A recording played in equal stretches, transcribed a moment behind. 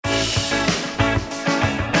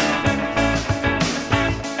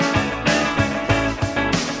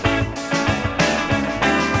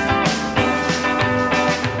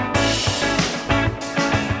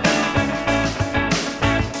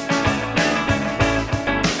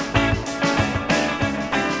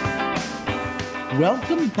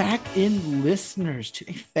Welcome back in, listeners, to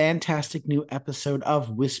a fantastic new episode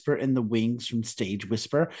of Whisper in the Wings from Stage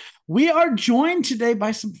Whisper. We are joined today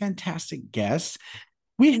by some fantastic guests.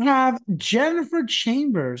 We have Jennifer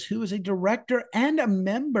Chambers, who is a director and a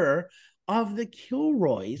member of the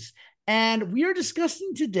Kilroys. And we are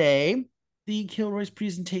discussing today the Kilroys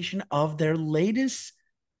presentation of their latest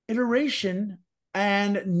iteration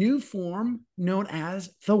and new form known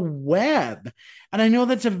as the web. And I know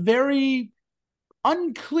that's a very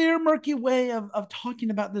unclear, murky way of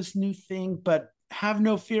talking about this new thing, but have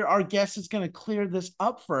no fear, our guest is going to clear this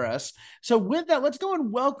up for us. So with that, let's go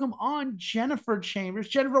and welcome on Jennifer Chambers.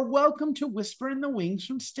 Jennifer, welcome to Whisper in the Wings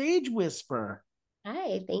from Stage Whisper.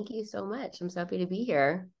 Hi, thank you so much. I'm so happy to be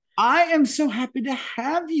here. I am so happy to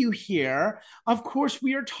have you here. Of course,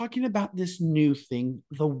 we are talking about this new thing,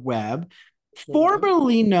 the web,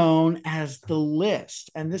 formerly known as the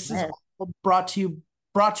list. And this is brought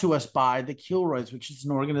to us by the Kilroys, which is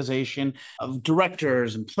an organization of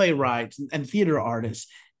directors and playwrights and theater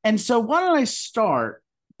artists. And so why don't I start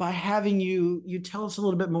by having you tell us a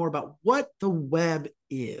little bit more about what the web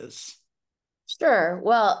is? Sure.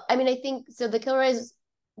 Well, I mean, I think so. The Kilroys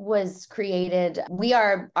was created.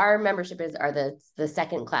 Our membership are the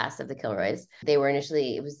second class of the Kilroys. It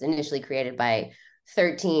was initially created by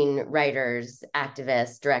 13 writers,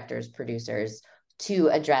 activists, directors, producers to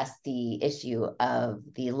address the issue of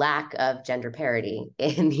the lack of gender parity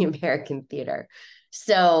in the American theater.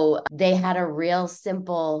 So they had a real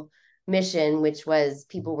simple mission, which was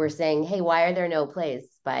people were saying, hey, why are there no plays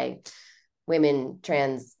by women,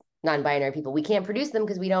 trans, non-binary people? We can't produce them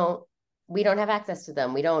because we don't have access to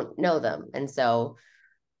them. We don't know them. And so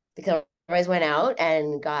the Kilroys went out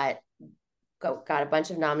and got a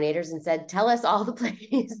bunch of nominators and said, tell us all the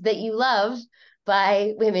plays that you love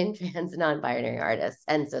by women, trans, non-binary artists.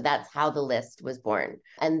 And so that's how the list was born.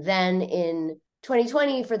 And then in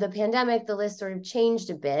 2020, for the pandemic, the list sort of changed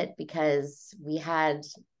a bit because we had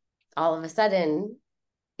all of a sudden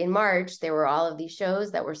in March, there were all of these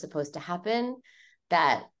shows that were supposed to happen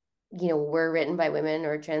that, were written by women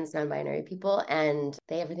or trans, non-binary people, and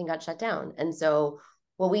everything got shut down. And so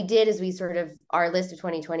what we did is our list of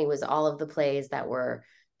 2020 was all of the plays that were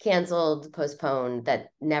canceled, postponed, that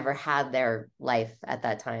never had their life at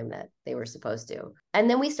that time that they were supposed to. And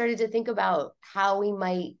then we started to think about how we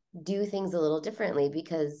might do things a little differently,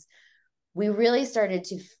 because we really started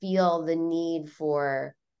to feel the need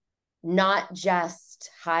for not just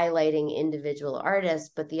highlighting individual artists,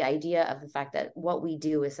 but the idea of the fact that what we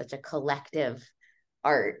do is such a collective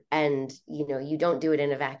art, and you don't do it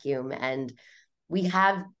in a vacuum. And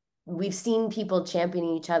we've seen people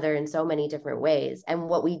championing each other in so many different ways. And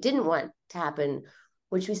what we didn't want to happen,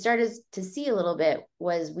 which we started to see a little bit,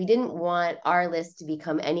 was we didn't want our list to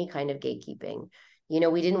become any kind of gatekeeping. We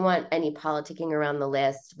didn't want any politicking around the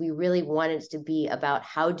list. We really wanted to be about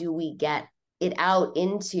how do we get it out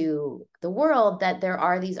into the world that there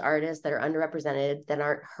are these artists that are underrepresented, that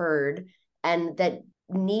aren't heard, and that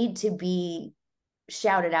need to be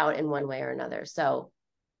shouted out in one way or another. So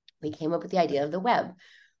we came up with the idea of the web,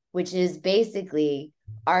 which is basically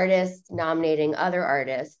artists nominating other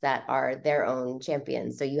artists that are their own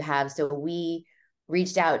champions. So we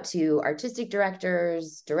reached out to artistic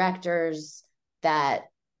directors that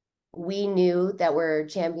we knew that were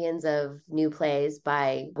champions of new plays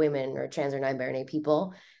by women or trans or non-binary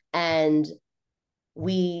people. And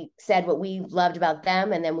we said what we loved about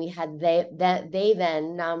them. And then they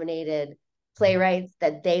then nominated playwrights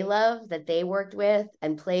that they loved, that they worked with,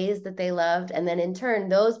 and plays that they loved. And then in turn,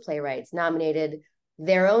 those playwrights nominated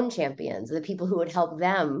their own champions, the people who would help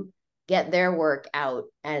them get their work out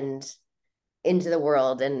and into the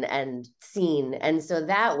world and seen. And so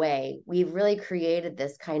that way, we've really created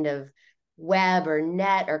this kind of web or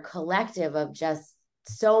net or collective of just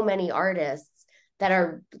so many artists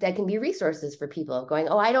that can be resources for people going,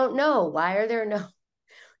 oh, I don't know. Why are there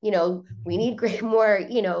no, we need more,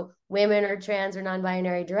 women or trans or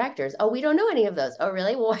non-binary directors. Oh, we don't know any of those. Oh,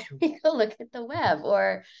 really? Well, why don't we go look at the web?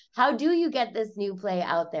 Or how do you get this new play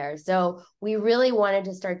out there? So we really wanted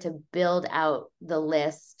to start to build out the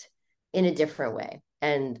list in a different way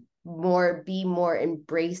and be more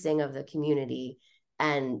embracing of the community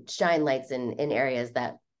and shine lights in areas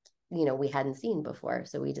that, we hadn't seen before.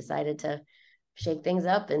 So we decided to shake things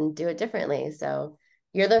up and do it differently. So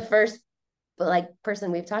you're the first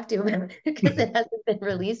person we've talked to about it because it hasn't been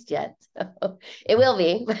released yet. So it will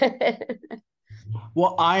be.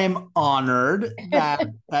 Well, I am honored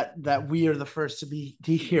that we are the first to be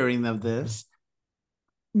hearing of this.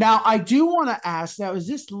 Now, I do want to ask, is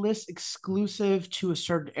this list exclusive to a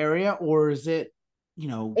certain area, or is it,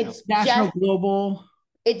 It's national, just global?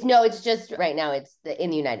 It's just right now it's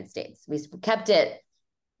in the United States. We kept it,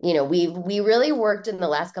 we really worked in the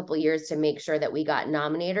last couple of years to make sure that we got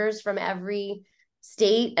nominators from every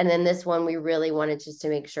state. And then this one, we really wanted just to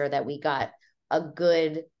make sure that we got a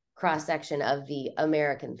good cross section of the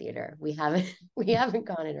American theater. We haven't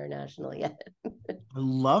gone international yet. I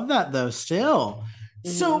love that though, still.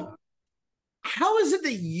 So how is it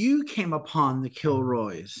that you came upon the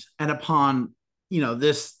Kilroys and upon,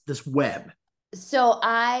 this web? So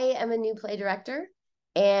I am a new play director,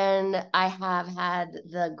 and I have had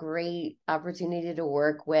the great opportunity to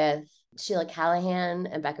work with Sheila Callahan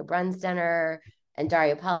and Becca Brunstetter and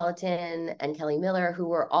Daria Politan and Kelly Miller, who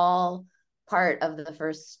were all part of the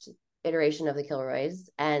first iteration of the Kilroys.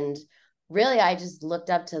 And really, I just looked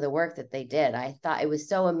up to the work that they did. I thought it was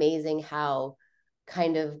so amazing how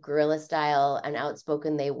kind of guerrilla style and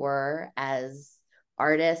outspoken they were as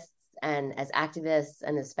artists and as activists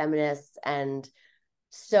and as feminists. And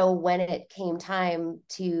so when it came time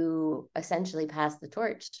to essentially pass the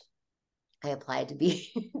torch, I applied to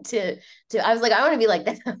be I was like, I want to be like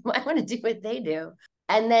that. I want to do what they do.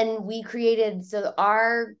 And then we created, so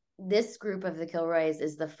this group of the Kilroys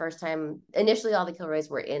is the first time. Initially all the Kilroys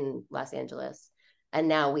were in Los Angeles, and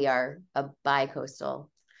now we are a bi-coastal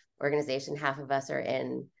organization. Half of us are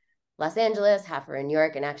in Los Angeles, half are in New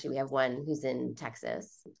York, and actually we have one who's in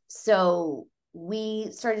Texas. So we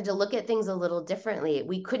started to look at things a little differently.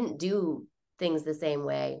 We couldn't do things the same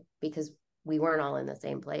way because we weren't all in the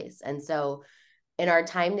same place. And so in our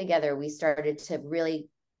time together, we started to really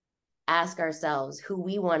ask ourselves who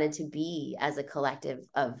we wanted to be as a collective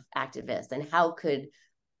of activists, and how could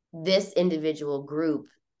this individual group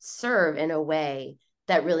serve in a way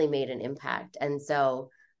that really made an impact. And so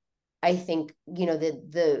I think,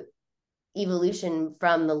 the evolution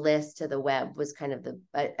from the list to the web was kind of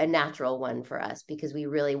a natural one for us, because we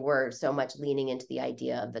really were so much leaning into the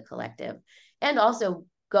idea of the collective, and also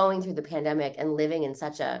going through the pandemic and living in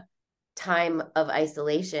such a time of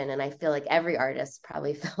isolation. And I feel like every artist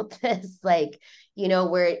probably felt this, like,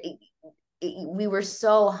 where we were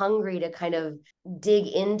so hungry to kind of dig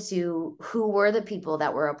into who were the people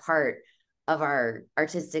that were a part of our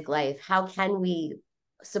artistic life. How can we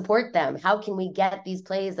support them? How can we get these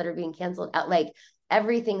plays that are being canceled out? Like,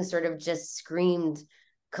 everything sort of just screamed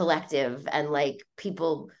collective, and like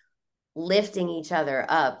people lifting each other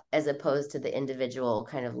up, as opposed to the individual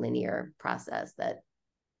kind of linear process that,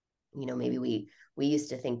 maybe we used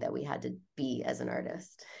to think that we had to be as an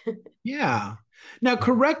artist. Yeah. Now,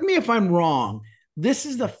 correct me if I'm wrong. This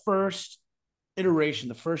is the first iteration,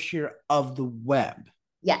 the first year of the web.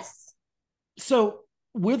 Yes. So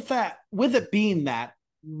with it being that,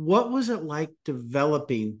 what was it like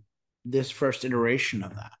developing this first iteration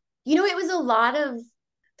of that? It was a lot of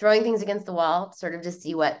throwing things against the wall, sort of to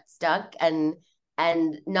see what stuck, and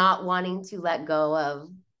not wanting to let go of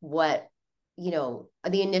what,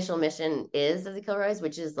 the initial mission is of the Kilroys,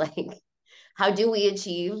 which is like, how do we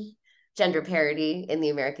achieve gender parity in the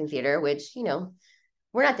American theater, which,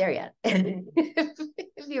 we're not there yet.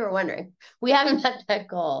 If you were wondering, we haven't met that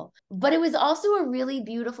goal. But it was also a really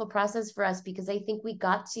beautiful process for us, because I think we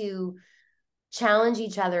got to challenge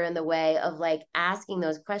each other in the way of like asking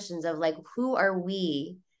those questions of like, who are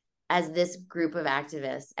we as this group of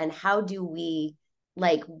activists, and how do we,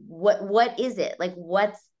 like, what is it, like,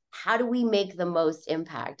 how do we make the most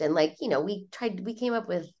impact? And like, we came up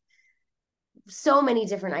with so many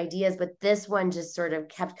different ideas, but this one just sort of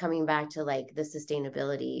kept coming back to like the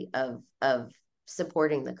sustainability of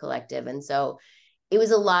supporting the collective. And so it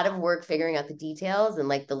was a lot of work figuring out the details and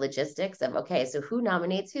like the logistics of, okay, so who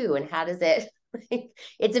nominates who, and how does it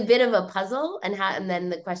it's a bit of a puzzle, and then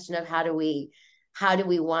the question of how do we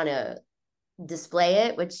want to display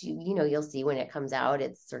it, which you'll see when it comes out.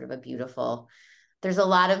 It's sort of a beautiful, there's a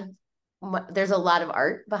lot of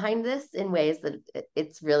art behind this in ways that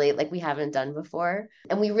it's really like we haven't done before.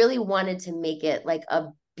 And we really wanted to make it like a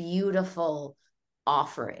beautiful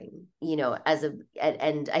offering,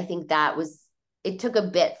 and I think it took a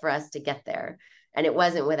bit for us to get there. And it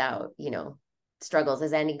wasn't without, struggles,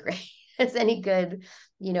 as any good,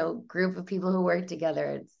 group of people who work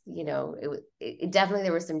together. It's, it definitely,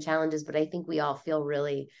 there were some challenges, but I think we all feel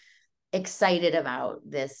really excited about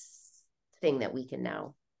this thing that we can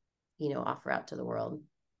now, offer out to the world.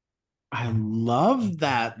 I love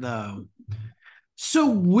that though. So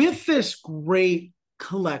with this great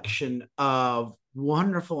collection of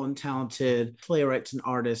wonderful and talented playwrights and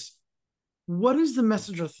artists, what is the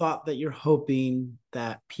message or thought that you're hoping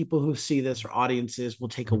that people who see this, or audiences, will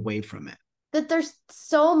take away from it? That there's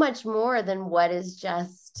so much more than what is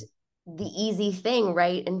just the easy thing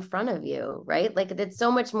right in front of you, right? Like it's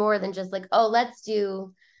so much more than just like, oh, let's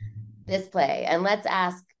do this play and let's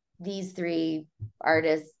ask these three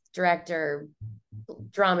artists, director,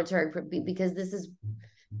 dramaturg, because this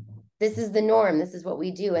is the norm. This is what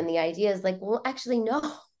we do. And the idea is like, well, actually, no,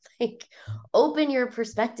 like open your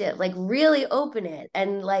perspective, like really open it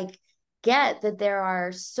and like get that there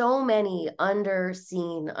are so many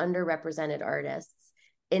underseen, underrepresented artists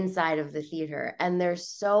inside of the theater. And there's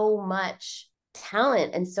so much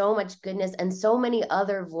talent and so much goodness and so many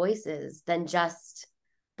other voices than just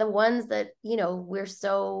the ones that, you know, we're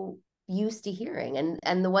so used to hearing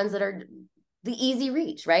and the ones that are the easy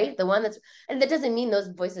reach, right? The one that's, and that doesn't mean those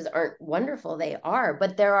voices aren't wonderful. They are,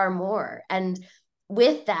 but there are more. And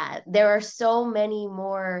with that, there are so many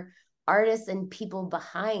more artists and people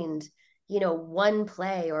behind, you know, one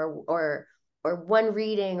play or one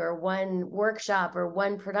reading or one workshop or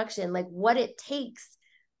one production. Like what it takes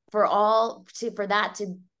for that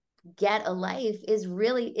to get a life is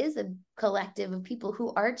a collective of people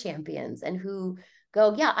who are champions and who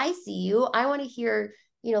go, yeah, I see you. I want to hear,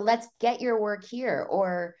 you know, let's get your work here.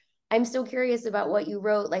 Or I'm so curious about what you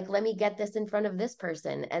wrote. Like, let me get this in front of this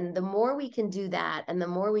person. And the more we can do that, and the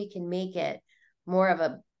more we can make it more of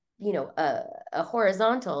a, you know, a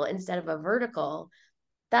horizontal instead of a vertical,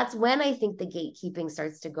 that's when I think the gatekeeping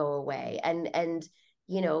starts to go away. And,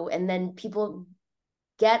 you know, and then people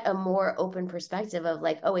get a more open perspective of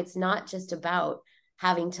like, oh, it's not just about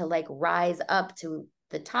having to like rise up to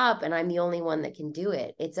the top and I'm the only one that can do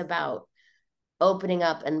it. It's about opening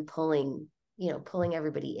up and pulling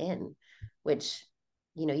everybody in, which,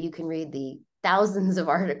 you know, you can read the thousands of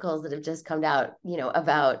articles that have just come out, you know,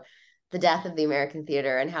 about the death of the American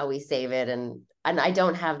theater and how we save it. And I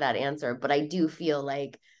don't have that answer, but I do feel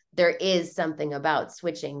like there is something about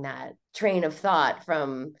switching that train of thought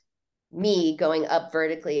from me going up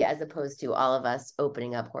vertically as opposed to all of us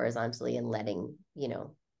opening up horizontally and letting, you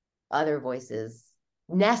know, other voices,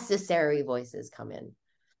 necessary voices come in.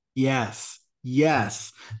 Yes.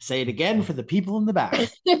 Yes. Say it again for the people in the back.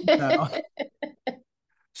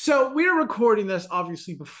 So we're recording this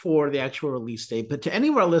obviously before the actual release date, but to any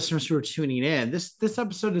of our listeners who are tuning in, this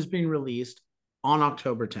episode is being released on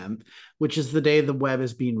October 10th, which is the day the web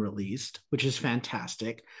is being released, which is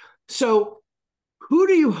fantastic. So who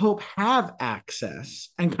do you hope have access,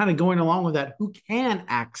 and kind of going along with that, who can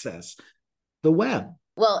access the web?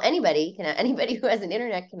 Well, anybody who has an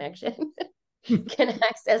internet connection can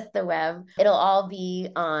access the web. It'll all be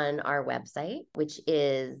on our website, which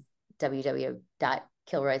is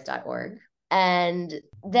www.kilroys.org. And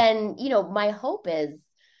then, you know, my hope is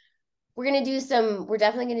we're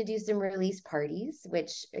definitely going to do some release parties,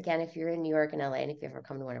 which again, if you're in New York and LA, and if you ever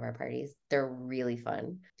come to one of our parties, they're really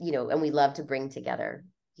fun, you know, and we love to bring together,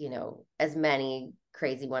 you know, as many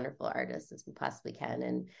crazy, wonderful artists as we possibly can.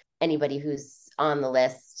 And anybody who's on the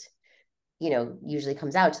list, you know, usually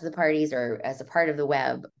comes out to the parties or as a part of the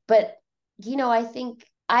web. But, you know, I think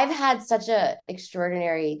I've had such a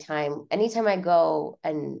extraordinary time. Anytime I go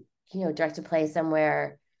and, you know, direct a play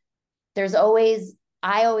somewhere,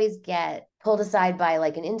 I always get pulled aside by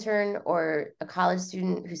like an intern or a college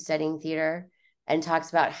student who's studying theater and talks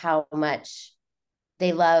about how much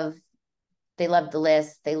they love the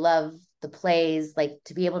list. They love the plays, like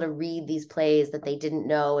to be able to read these plays that they didn't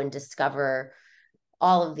know and discover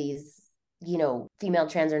all of these, you know, female,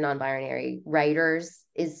 trans, or non-binary writers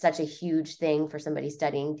is such a huge thing for somebody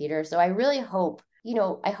studying theater. So I really hope, you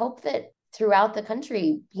know, that throughout the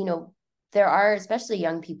country, you know, there are, especially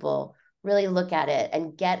young people, really look at it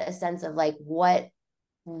and get a sense of like what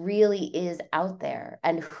really is out there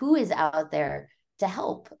and who is out there to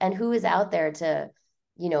help and who is out there to,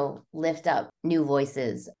 you know, lift up new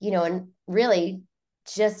voices, you know, and really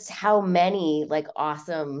just how many like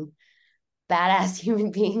awesome, badass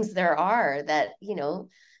human beings there are that, you know,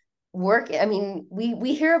 work. I mean,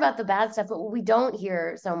 we hear about the bad stuff, but what we don't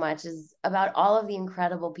hear so much is about all of the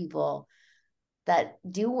incredible people that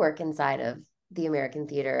do work inside of the American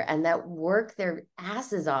theater and that work their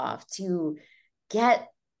asses off to get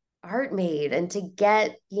art made and to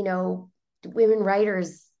get, you know, women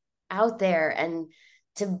writers out there and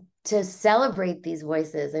to celebrate these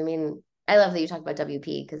voices. I mean, I love that you talk about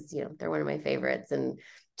WP because, you know, they're one of my favorites. And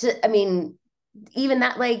I mean, even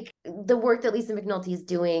that, like the work that Lisa McNulty is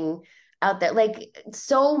doing out there, like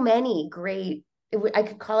so many great, I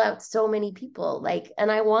could call out so many people, like, and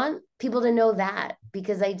I want people to know that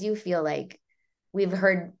because I do feel like we've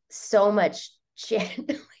heard so much shit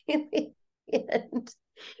lately. And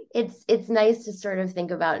it's nice to sort of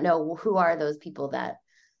think about, no, who are those people that,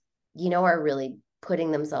 you know, are really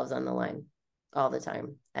putting themselves on the line. all the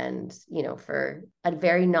time. And, for a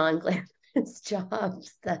very non-glamorous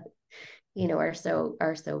jobs that, are so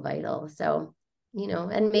vital. So,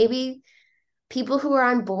 and maybe people who are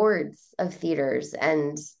on boards of theaters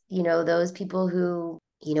and, those people who,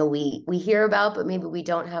 we hear about, but maybe we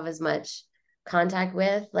don't have as much contact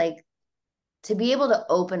with, like, to be able to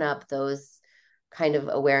open up those kind of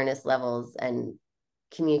awareness levels and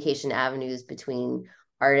communication avenues between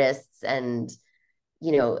artists and,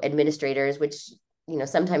 administrators, which,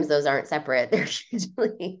 sometimes those aren't separate. They're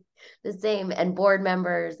usually the same, and board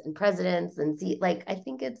members and presidents and I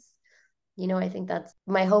think it's, I think that's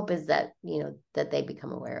my hope, is that, that they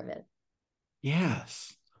become aware of it.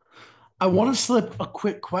 Yes. I want to slip a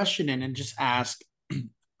quick question in and just ask,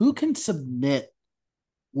 who can submit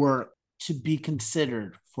work to be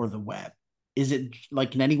considered for the web? Is it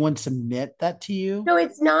like, can anyone submit that to you? No,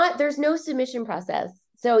 it's not. There's no submission process.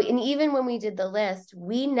 So, and even when we did the list,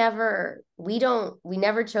 we never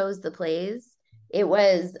chose the plays. It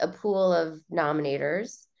was a pool of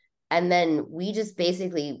nominators. And then we just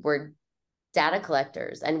basically were data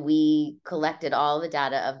collectors, and we collected all the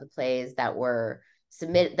data of the plays that were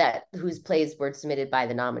whose plays were submitted by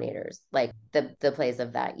the nominators, like the plays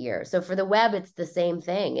of that year. So for the web, it's the same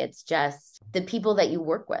thing. It's just the people that you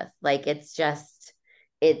work with. Like,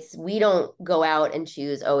 we don't go out and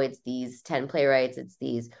choose, oh, it's these 10 playwrights, it's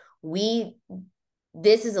these.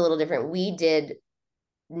 This is a little different. We did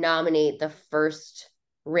nominate the first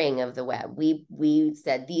ring of the web. We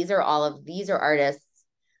said, these are artists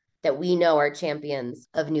that we know are champions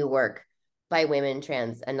of new work by women,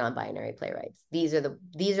 trans, and non-binary playwrights. These are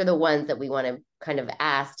the ones that we want to kind of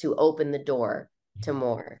ask to open the door to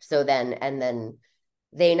more. So then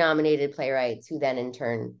they nominated playwrights, who then in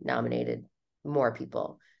turn nominated more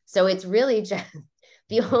people. So it's really just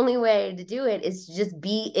the only way to do it is to just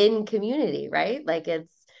be in community, right?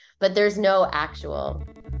 But there's no actual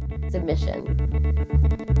submission.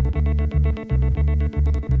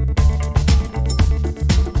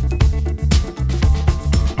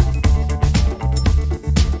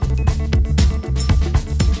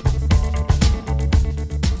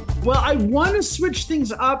 Well, I want to switch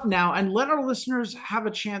things up now and let our listeners have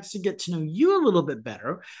a chance to get to know you a little bit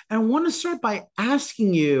better. And I want to start by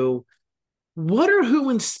asking you, what or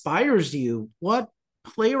who inspires you? What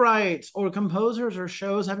playwrights or composers or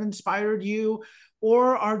shows have inspired you,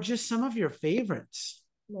 or are just some of your favorites?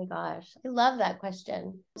 Oh my gosh, I love that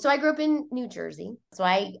question. So I grew up in New Jersey. So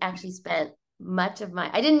I actually spent much of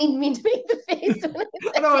I didn't even mean to make the face.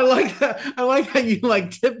 No, I like that. I like how you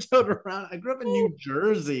tiptoed around. I grew up in New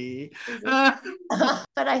Jersey. But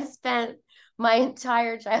I spent my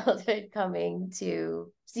entire childhood coming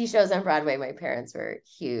to see shows on Broadway. My parents were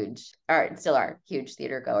still are huge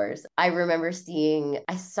theater goers. I remember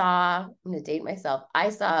I'm going to date myself.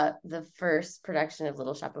 I saw the first production of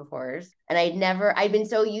Little Shop of Horrors, and I'd been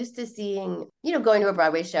so used to seeing, going to a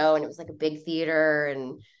Broadway show, and it was like a big theater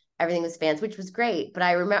and everything was fancy, which was great. But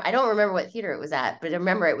I don't remember what theater it was at, but I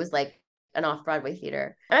remember it was like an off-Broadway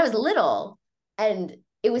theater. And I was little, and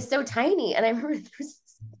it was so tiny. And I remember there was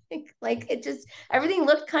everything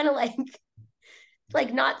looked kind of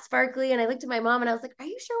like not sparkly. And I looked at my mom and I was like, are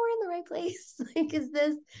you sure we're in the right place? Is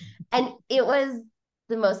this? And it was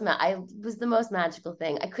the most magical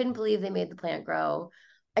thing. I couldn't believe they made the plant grow.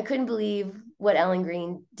 I couldn't believe what Ellen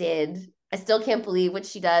Greene did. I still can't believe what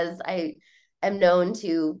she does. I am known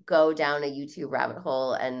to go down a YouTube rabbit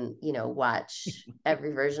hole and, watch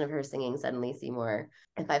every version of her singing Suddenly Seymour.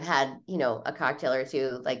 If I've had, a cocktail or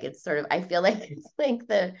two, it's sort of, I feel like it's like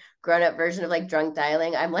the grown-up version of drunk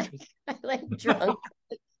dialing. I drunk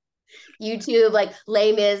YouTube,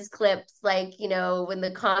 Les Mis clips, when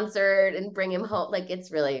the concert and Bring Him Home.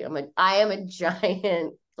 It's really, I am a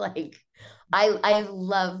giant, I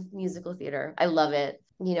love musical theater. I love it,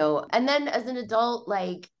 and then as an adult,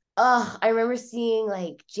 I remember seeing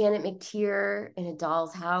Janet McTeer in A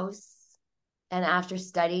Doll's House. And after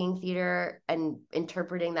studying theater and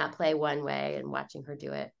interpreting that play one way and watching her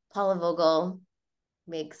do it, Paula Vogel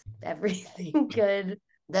makes everything good.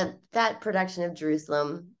 That production of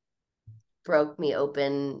Jerusalem broke me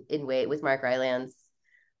open with Mark Rylance.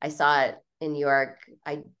 I saw it in New York.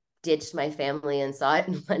 I ditched my family and saw it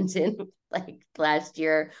in London last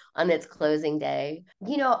year on its closing day.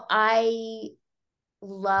 There's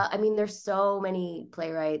so many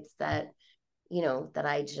playwrights that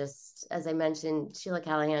I just, as I mentioned, Sheila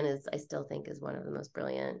Callahan I still think is one of the most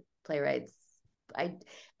brilliant playwrights.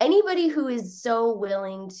 Anybody who is so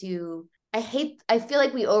willing to, I feel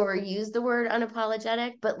like we overuse the word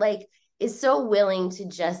unapologetic, but is so willing to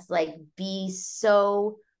just be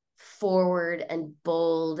so forward and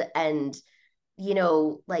bold and,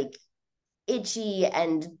 itchy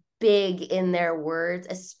and big in their words,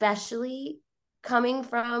 especially coming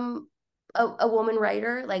from a woman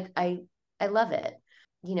writer. Like I love it.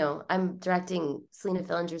 You know, I'm directing Selena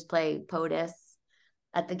Fillinger's play POTUS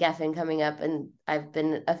at the Geffen coming up, and I've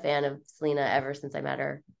been a fan of Selena ever since I met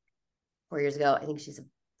her 4 years ago. I think she's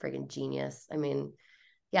a friggin' genius. I mean,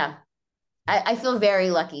 yeah, I feel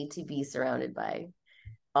very lucky to be surrounded by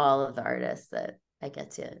all of the artists that I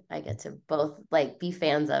get to both like be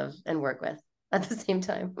fans of and work with at the same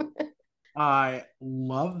time. I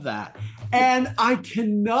love that. And I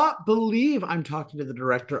cannot believe I'm talking to the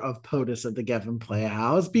director of POTUS at the Geffen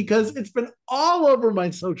Playhouse because it's been all over my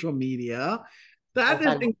social media. That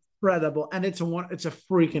is incredible. And it's a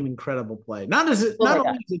freaking incredible play. Not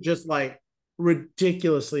only is it just like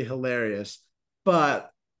ridiculously hilarious, but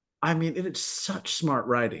I mean, it's such smart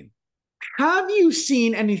writing. Have you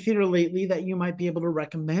seen any theater lately that you might be able to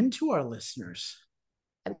recommend to our listeners?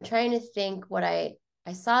 I'm trying to think what I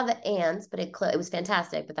saw the Ants, but it was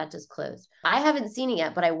fantastic, but that just closed. I haven't seen it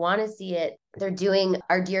yet, but I want to see it. They're doing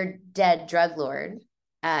Our Dear Dead Drug Lord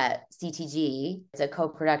at CTG. It's a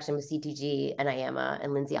co-production with CTG and IAMA,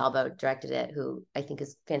 and Lindsay Alba directed it, who I think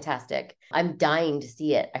is fantastic. I'm dying to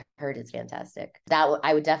see it. I heard it's fantastic.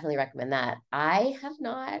 I would definitely recommend that. I have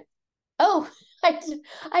not. Oh,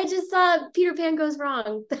 I just saw Peter Pan Goes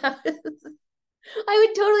Wrong. I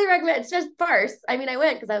would totally recommend it. It's just farce. I mean, I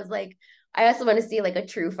went because I was like, I also want to see like a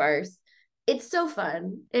true farce. It's so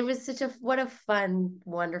fun. It was what a fun,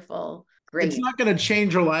 wonderful, great. It's not going to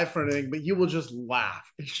change your life or anything, but you will just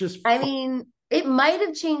laugh. It's just fun. I mean, it might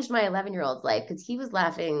have changed my 11-year-old's life because he was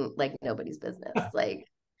laughing like nobody's business. Like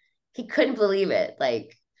he couldn't believe it.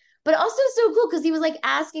 Like, but also so cool because he was like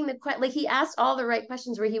asking he asked all the right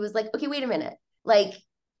questions where he was like, okay, wait a minute. Like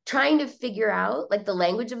trying to figure out like the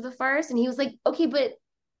language of the farce. And he was like, okay, but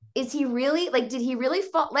is he really like, did he really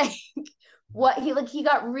fall? Like what he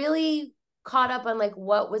got really caught up on like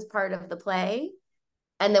what was part of the play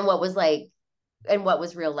and then what was like, and what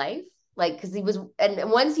was real life. Like, cause he was,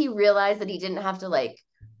 and once he realized that he didn't have to like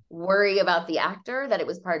worry about the actor, that it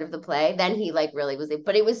was part of the play, then he like really was,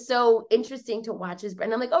 but it was so interesting to watch his,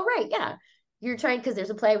 and I'm like, oh, right. Yeah. You're trying, because there's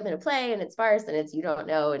a play within a play and it's farce and it's, you don't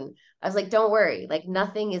know. And I was like, don't worry. Like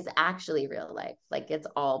nothing is actually real life. Like it's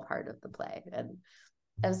all part of the play. And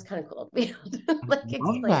it was kind of cool to be able to like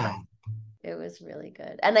explain that. It was really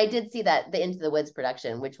good. And I did see that the Into the Woods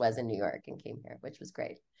production, which was in New York and came here, which was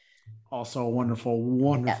great. Also a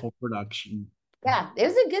wonderful production. Yeah, it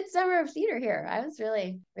was a good summer of theater here. I was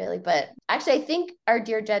really, but actually I think Our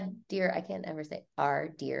Dear Dead Drug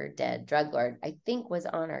Lord, I think was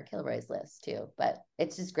on our Kilroy's list too, but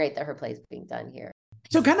it's just great that her play's being done here.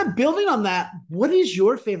 So kind of building on that, what is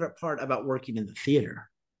your favorite part about working in the theater?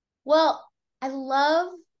 Well, I've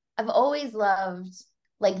always loved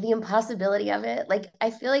like the impossibility of it. Like I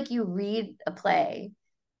feel like you read a play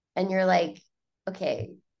and you're like,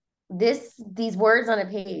 okay, these words on a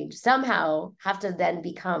page somehow have to then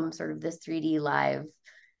become sort of this 3D live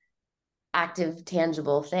active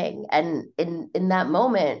tangible thing, and in that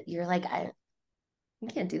moment you're like, you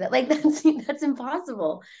can't do that, like that's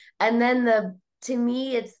impossible. And then to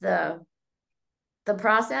me it's the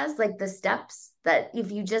process, like the steps that if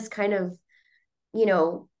you just kind of, you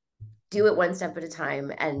know, do it one step at a time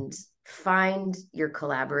and find your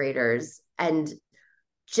collaborators and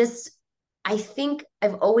just, I think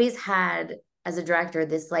I've always had as a director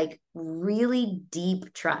this like really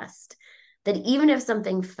deep trust that even if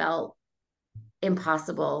something felt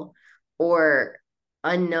impossible or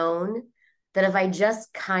unknown, that if I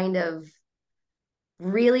just kind of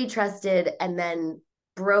really trusted and then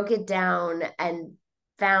broke it down and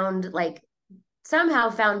somehow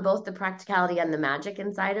found both the practicality and the magic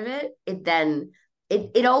inside of it,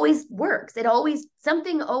 it always works.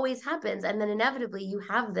 Something always happens. And then inevitably you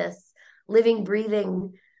have this living,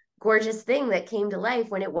 breathing, gorgeous thing that came to life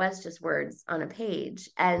when it was just words on a page.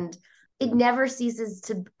 And it never ceases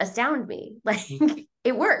to astound me. Like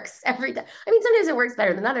it works every time. I mean, sometimes it works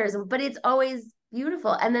better than others, but it's always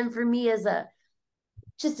beautiful. And then for me as a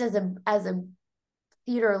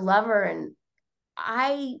theater lover, and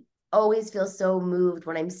I always feel so moved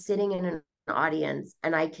when I'm sitting in an audience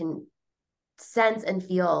and I can sense and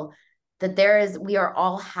feel that we are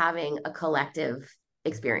all having a collective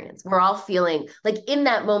experience. We're all feeling like in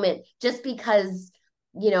that moment, just because,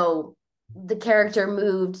 you know, the character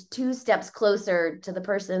moved 2 steps closer to the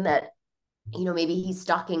person that, you know, maybe he's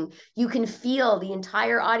stalking, you can feel the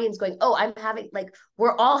entire audience going, oh,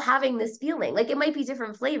 we're all having this feeling. Like it might be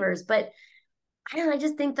different flavors, but I don't know, I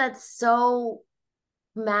just think that's so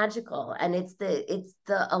magical, and it's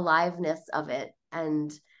the aliveness of it.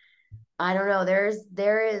 And I don't know,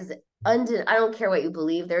 there is I don't care what you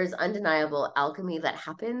believe, there's undeniable alchemy that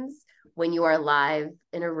happens when you are live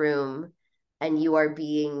in a room and you are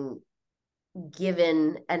being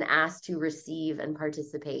given and asked to receive and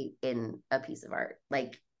participate in a piece of art.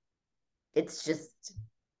 Like it's just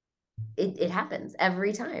it happens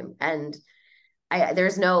every time. And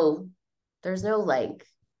there's no like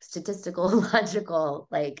statistical logical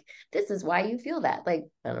like this is why you feel that. Like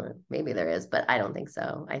I don't know, maybe there is, but I don't think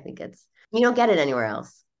so. I think it's you don't get it anywhere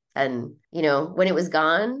else. And when it was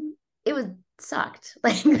gone, it was sucked.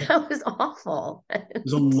 Like that was awful. It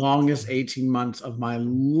was the longest 18 months of my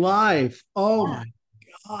life. Oh Yeah. my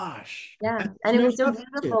gosh. Yeah. And And it no was so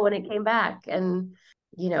substitute. beautiful when it came back. And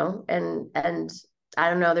I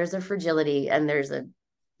don't know, there's a fragility and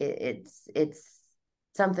it's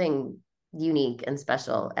something unique and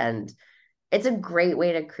special. And it's a great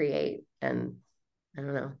way to create. And I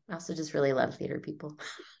don't know. I also just really love theater people.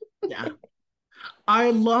 Yeah. I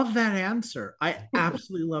love that answer. I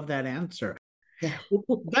absolutely love that answer. Yeah.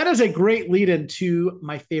 That is a great lead into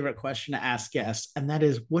my favorite question to ask guests. And that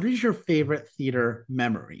is, what is your favorite theater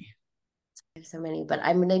memory? There's so many, but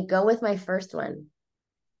I'm going to go with my first one.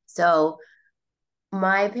 So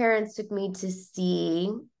my parents took me to see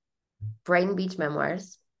Brighton Beach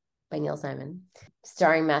Memoirs by Neil Simon,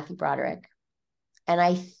 starring Matthew Broderick. And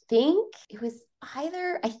I think it was I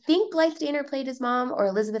think Blythe Danner played his mom or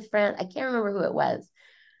Elizabeth Grant. I can't remember who it was,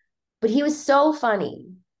 but he was so funny.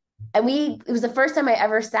 And it was the first time I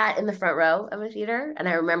ever sat in the front row of a theater. And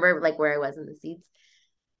I remember like where I was in the seats.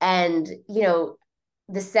 And,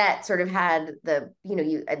 the set sort of had the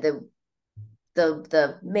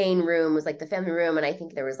main room was like the family room. And I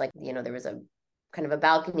think there was like, there was a kind of a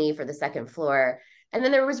balcony for the second floor. And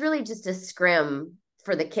then there was really just a scrim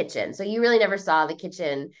for the kitchen. So you really never saw the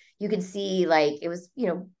kitchen. You could see like it was,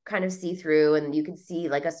 kind of see through, and you could see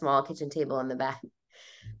like a small kitchen table in the back.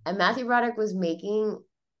 And Matthew Broderick was making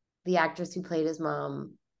the actress who played his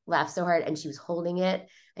mom laugh so hard, and she was holding it,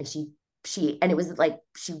 and and it was like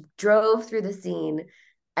she drove through the scene,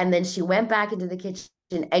 and then she went back into the kitchen,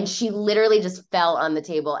 and she literally just fell on the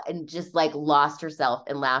table and just like lost herself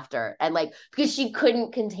in laughter, and like because she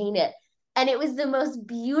couldn't contain it. And it was the most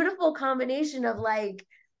beautiful combination of like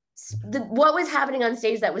what was happening on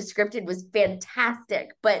stage that was scripted was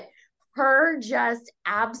fantastic, but her just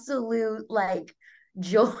absolute like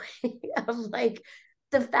joy of like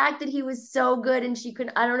the fact that he was so good and she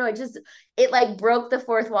couldn't, I don't know, it like broke the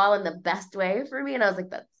fourth wall in the best way for me. And I was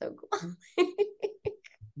like, that's so cool.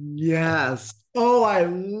 Yes. Oh, I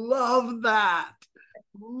love that.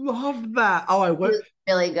 Love that. Oh, I He would. was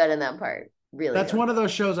really good in that part. Really That's good. one of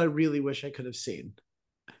those shows I really wish I could have seen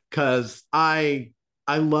because I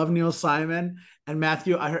love Neil Simon and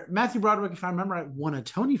Matthew. I heard Matthew Broderick, if I remember, I won a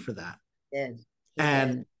Tony for that. He did. He did.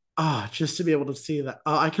 And just to be able to see that,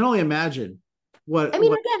 I can only imagine I mean,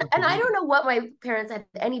 what. again, and I don't know what my parents had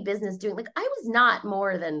any business doing. Like, I was not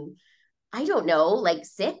more than, I don't know, like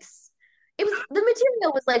 6. It was the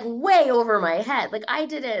material was like way over my head. Like, I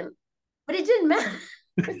didn't, but it didn't matter.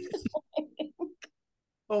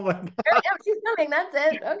 Oh my god, She's coming. That's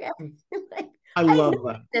it. Okay. Like, I I had love no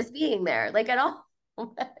that. business being there, like at all.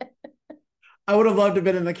 I would have loved to have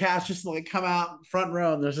been in the cast, just to like come out front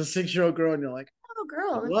row, and there's a 6-year-old girl, and you're like, Oh,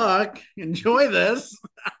 girl, good in the front, luck, enjoy this.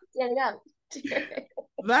 standing up.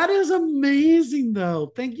 That is amazing,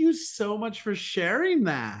 though. Thank you so much for sharing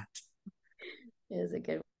that. It was a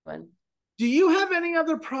good one. Do you have any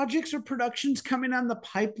other projects or productions coming on the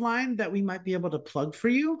pipeline that we might be able to plug for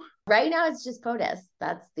you? Right now, it's just POTUS.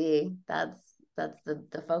 That's the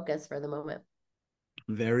focus for the moment.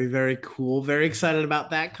 Very, very cool. Very excited about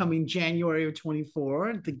that coming January of 24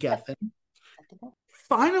 at the Geffen.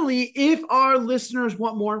 Finally, if our listeners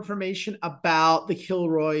want more information about the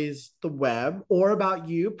Kilroys, the web, or about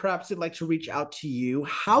you, perhaps they'd like to reach out to you,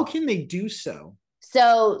 how can they do so?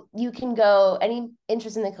 So you can go, any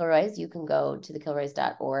interest in the Kilroys, you can go to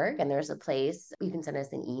thekilroys.org, and there's a place you can send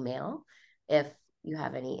us an email if you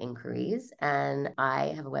have any inquiries. And I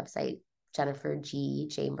have a website,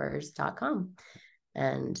 jennifergchambers.com.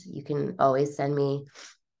 And you can always send me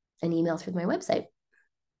an email through my website.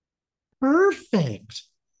 Perfect.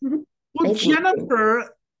 Well, Nice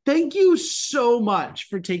Jennifer, thank you so much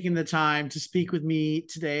for taking the time to speak with me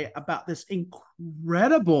today about this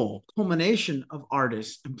incredible culmination of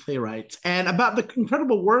artists and playwrights, and about the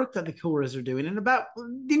incredible work that the Kilroys are doing, and about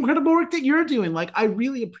the incredible work that you're doing. Like, I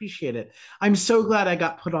really appreciate it. I'm so glad I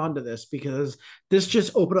got put onto this, because this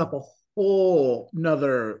just opened up a whole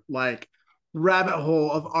nother like rabbit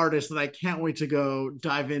hole of artists that I can't wait to go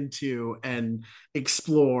dive into and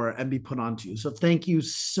explore and be put onto. So thank you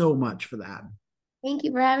so much for that. Thank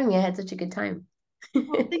you for having me. I had such a good time.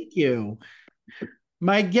 Well, thank you.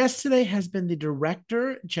 My guest today has been the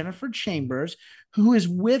director, Jennifer Chambers, who is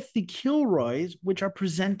with the Kilroys, which are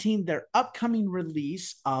presenting their upcoming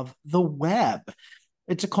release of The Web.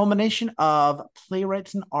 It's a culmination of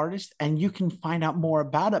playwrights and artists, and you can find out more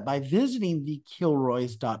about it by visiting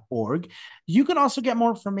thekilroys.org. You can also get more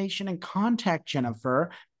information and contact Jennifer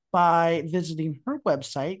by visiting her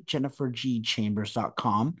website,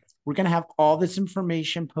 jennifergchambers.com. We're going to have all this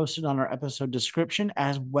information posted on our episode description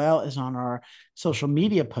as well as on our social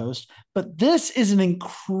media post. But this is an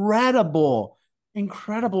incredible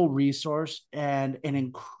resource and an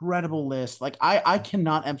incredible list. Like I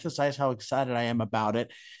cannot emphasize how excited I am about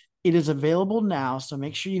it. It is available now, so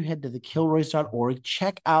make sure you head to thekilroys.org.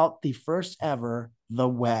 Check out the first ever The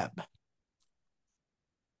Web.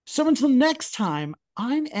 So until next time,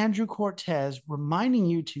 I'm Andrew Cortez, reminding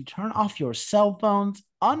you to turn off your cell phones,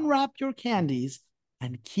 unwrap your candies,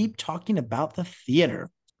 and keep talking about the theater.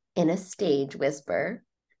 In a stage whisper.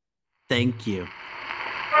 Thank you. Two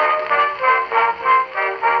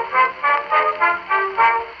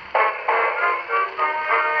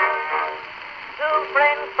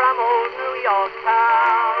friends from old New York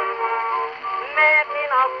town met in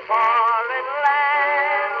a foreign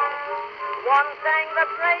land. One sang the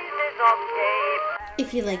praises of Cape.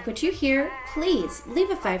 If you like what you hear, please leave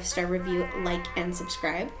a 5-star review, like, and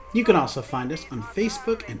subscribe. You can also find us on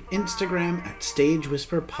Facebook and Instagram at Stage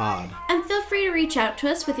Whisper Pod. And feel free to reach out to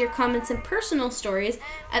us with your comments and personal stories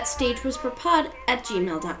at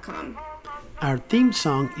stagewhisperpod@gmail.com. Our theme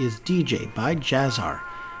song is DJ by Jazzar.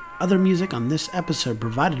 Other music on this episode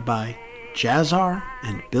provided by Jazzar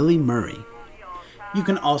and Billy Murray. You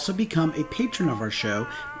can also become a patron of our show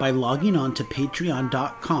by logging on to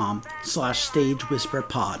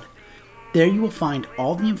patreon.com/stagewhisperpod. There you will find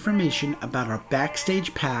all the information about our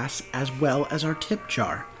backstage pass as well as our tip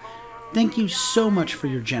jar. Thank you so much for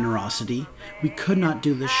your generosity. We could not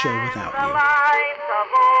do this show without you.